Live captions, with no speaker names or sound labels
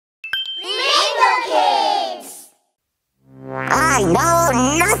I know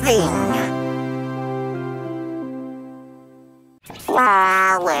nothing.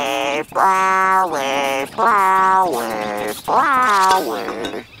 Flower, flower, flower,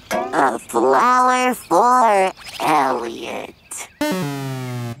 flower. A flower for Elliot.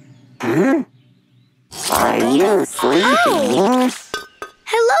 Huh? Are you sleeping?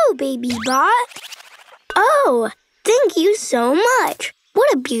 Hello, Baby Bot. Oh, thank you so much.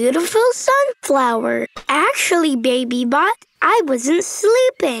 What a beautiful sunflower. Actually, Baby Bot, I wasn't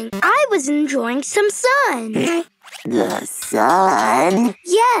sleeping. I was enjoying some sun. The sun?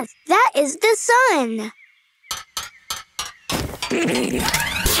 Yes, that is the sun. Big.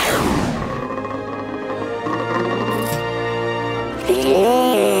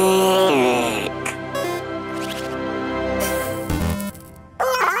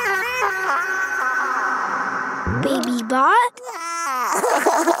 Baby Bot?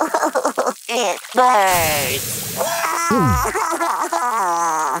 It burns.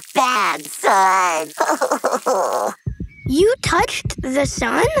 Bad sun. You touched the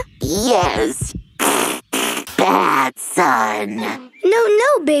sun? Yes. Bad sun.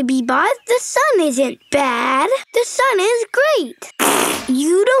 No, Baby Bot. The sun isn't bad. The sun is great.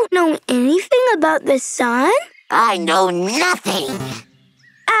 You don't know anything about the sun? I know nothing.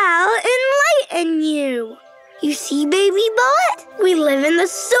 I'll enlighten you. You see, Baby Bot? We live in the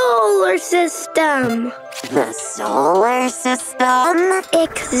solar system. The solar system?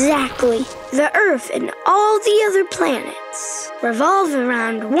 Exactly. The Earth and all the other planets revolve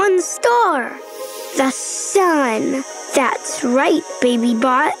around one star, the sun. That's right, Baby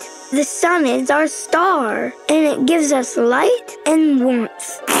Bot. The sun is our star, and it gives us light and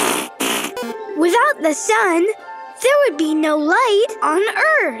warmth. Without the sun, there would be no light on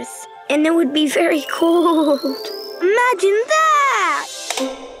Earth, and it would be very cold. Imagine that!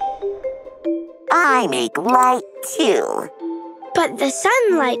 I make light too. But the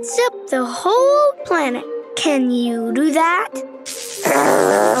sun lights up the whole planet. Can you do that?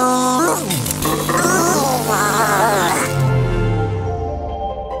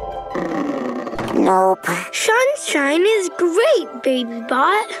 Nope. Sunshine is great, Baby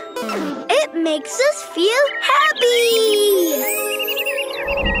Bot. It makes us feel happy.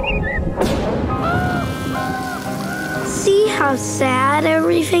 See how sad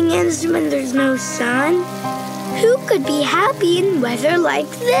everything is when there's no sun? Who could be happy in weather like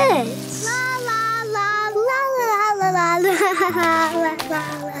this? La la la la la la la la la.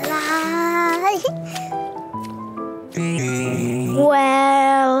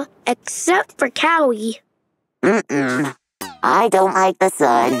 Well, except for Cowie. I don't like the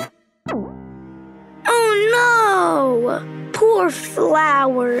sun. Oh no! Poor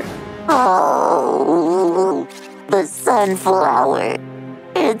flower. Oh, the sunflower.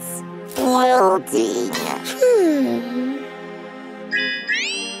 It's wilting.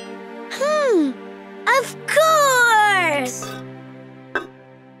 Of course!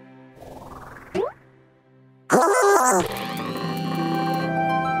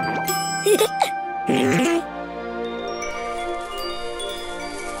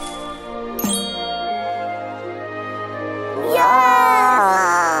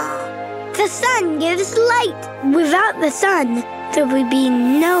 The sun gives light. Without the sun, there would be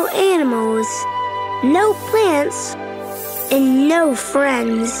no animals, no plants, and no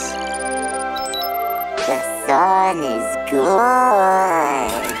friends. The sun is good.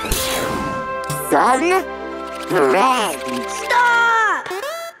 Sun? Friend. Stop!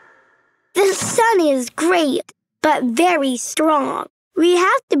 The sun is great, but very strong. We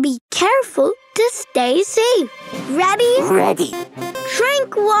have to be careful to stay safe. Ready? Ready.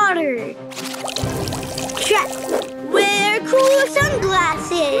 Drink water. Check. Wear cool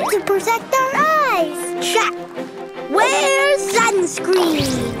sunglasses to protect our eyes. Check. Wear sunscreen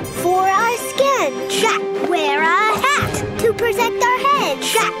for our skin. Check. Wear a hat to protect our head.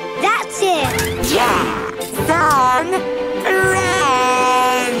 Check. That's it. Yeah. Sun.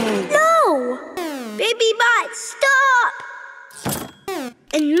 Friend. No! Baby Bot, stop!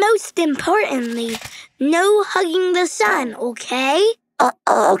 And most importantly, no hugging the sun, okay?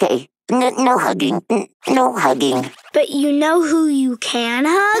 Okay. No hugging. No hugging. But you know who you can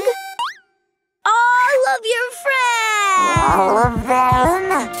hug? All of your friends! All of them?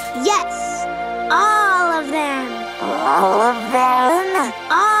 Yes, all of them. All of them?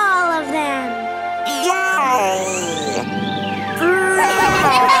 All of them. Yay!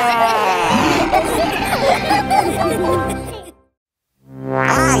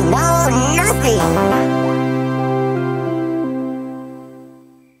 I know nothing.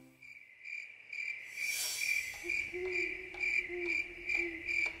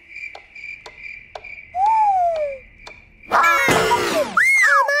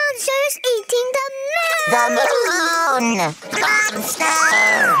 Monster!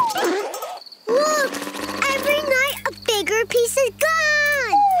 Look! Every night a bigger piece is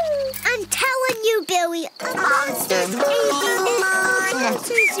gone! I'm telling you, Billy. A monster's eating the moon!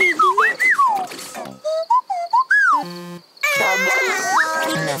 Monster's eating it.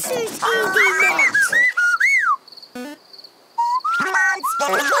 Monster's eating it. Monster! A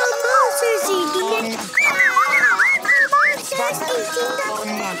monster's eating it. A monster's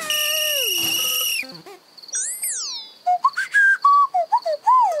eating it.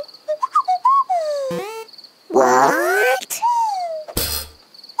 What?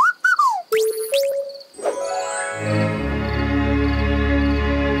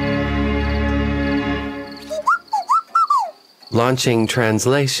 Launching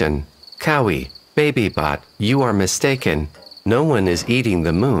translation. Cowie, Baby Bot, you are mistaken. No one is eating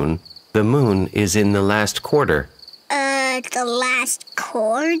the moon. The moon is in the last quarter. The last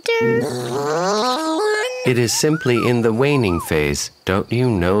quarter? It is simply in the waning phase. Don't you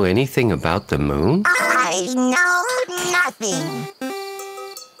know anything about the moon? I know nothing.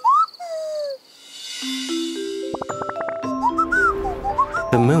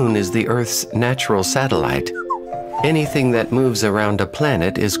 The moon is the Earth's natural satellite. Anything that moves around a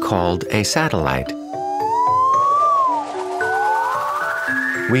planet is called a satellite.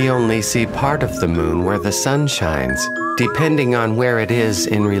 We only see part of the moon where the sun shines, depending on where it is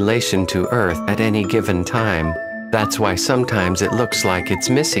in relation to Earth at any given time. That's why sometimes it looks like it's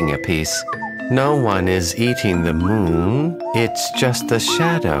missing a piece. No one is eating the moon. It's just the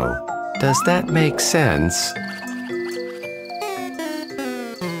shadow. Does that make sense?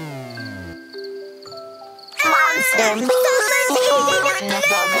 Monster!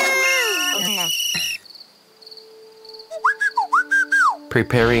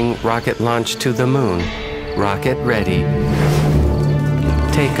 Preparing rocket launch to the moon. Rocket ready.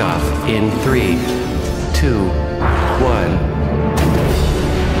 Takeoff in 3, 2, 1.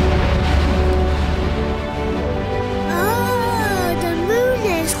 Oh, the moon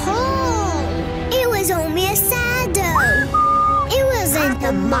is whole. It was only a shadow. It wasn't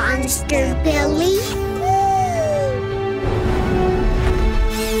a monster, Billy.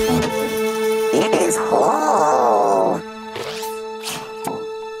 It is whole.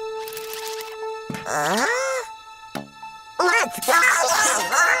 Let's go!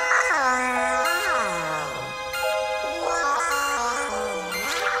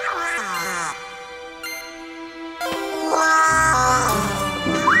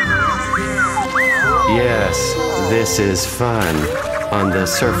 Yes, this is fun. On the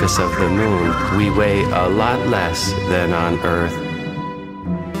surface of the moon, we weigh a lot less than on Earth.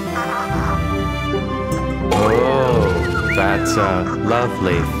 Oh, that's a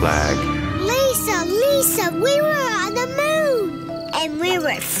lovely flag. Lisa, we were on the moon. And we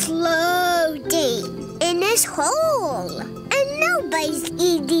were floating in this hole. And nobody's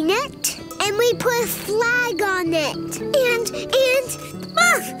eating it. And we put a flag on it.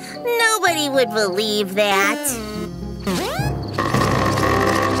 Nobody would believe that.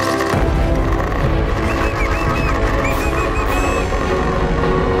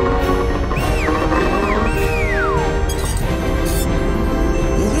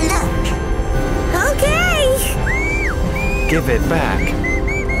 Okay. Give it back.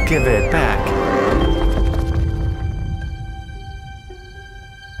 Give it back.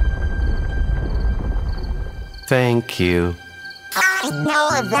 Thank you. I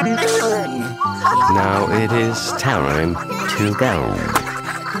know the moon. Now it is time to go.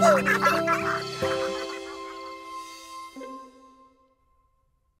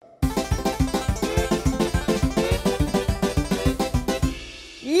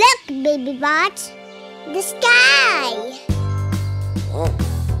 Look, Baby Bot. The sky.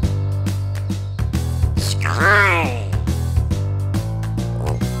 Sky.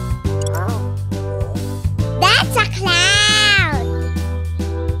 That's a cloud.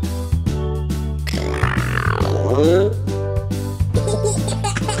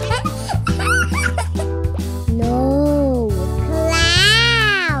 No.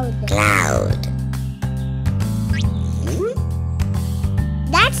 Cloud. Cloud.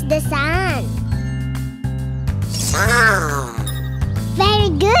 That's the sun. Sun. Very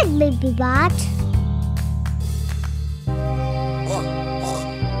good, Baby Bot.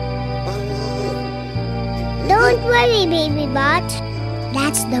 Don't worry, Baby Bot.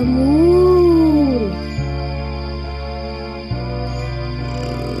 That's the moon.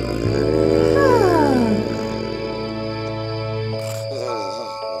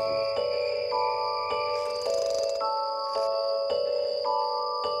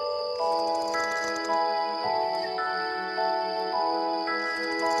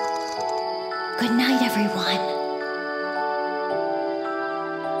 Good night, everyone.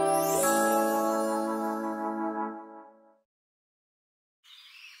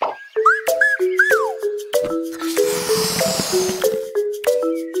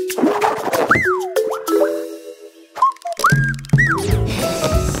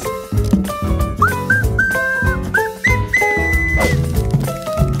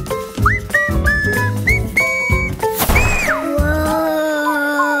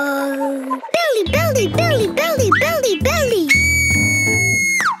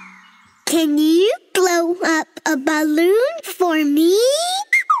 Can you blow up a balloon for me?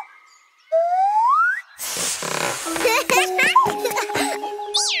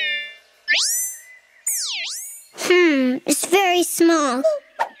 It's very small.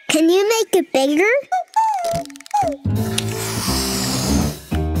 Can you make it bigger?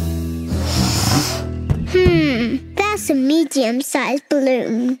 That's a medium-sized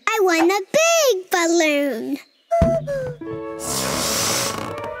balloon. I want a big balloon.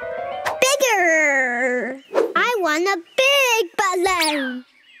 Bigger! I want a big balloon.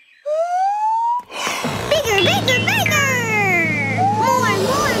 Bigger, bigger, bigger! More,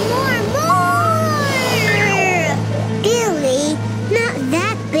 more, more, more! Billy, not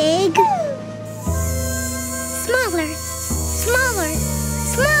that big. Smaller, smaller,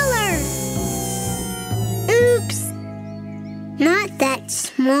 smaller. Oops, not that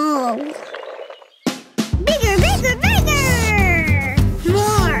small. Bigger, bigger, bigger!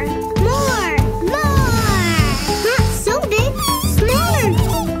 More, more, more! Not so big. Smaller,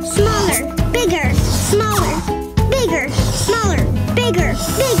 smaller, bigger, smaller, bigger, smaller, bigger,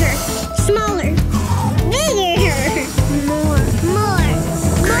 bigger, smaller, bigger! More, more,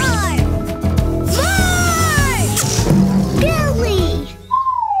 more! More! Billy!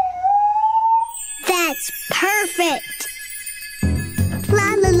 That's perfect! La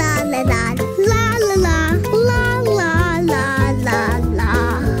la la la la la la la la la la la la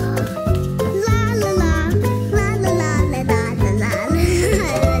la la la la la la la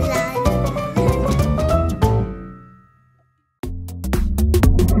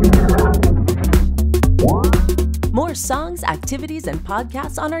More songs, activities, and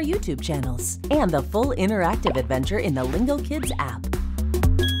podcasts on our YouTube channels, and the full interactive adventure in the Lingokids app.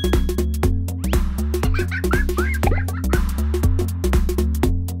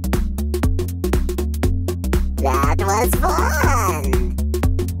 That was fun!